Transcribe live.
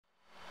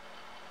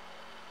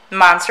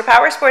Monster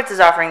Powersports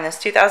is offering this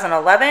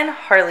 2011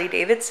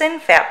 Harley-Davidson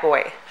Fat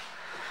Boy.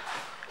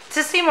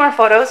 To see more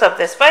photos of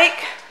this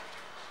bike,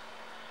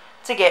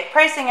 to get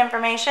pricing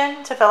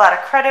information, to fill out a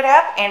credit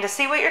app, and to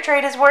see what your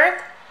trade is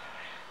worth,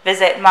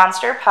 visit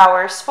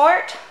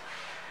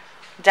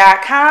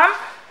monsterpowersport.com.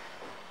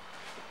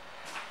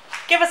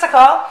 Give us a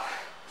call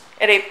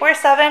at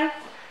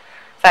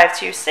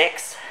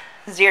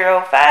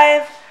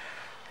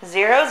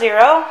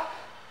 847-526-0500.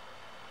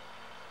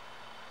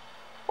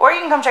 Or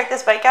you can come check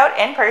this bike out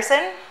in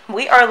person.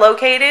 We are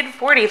located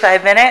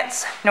 45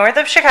 minutes north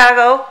of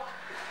Chicago,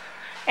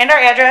 and our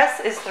address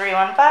is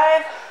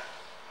 315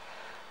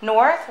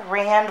 North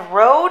Rand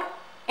Road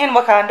in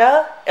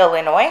Wauconda,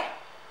 Illinois.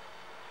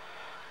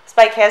 This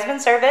bike has been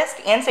serviced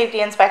and safety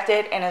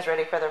inspected and is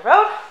ready for the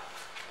road.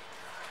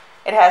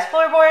 It has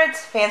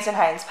floorboards, Vance &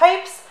 Hines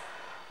pipes,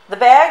 the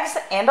bags,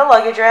 and a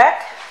luggage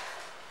rack.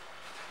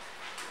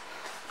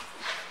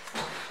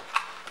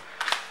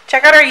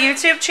 Check out our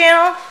YouTube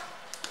channel.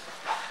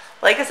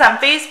 Like us on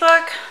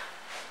Facebook,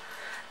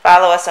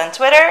 follow us on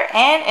Twitter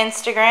and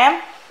Instagram.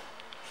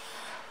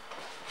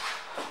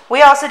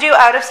 We also do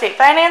out-of-state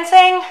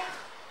financing,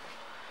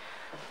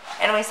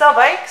 and we sell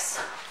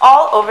bikes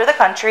all over the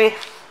country.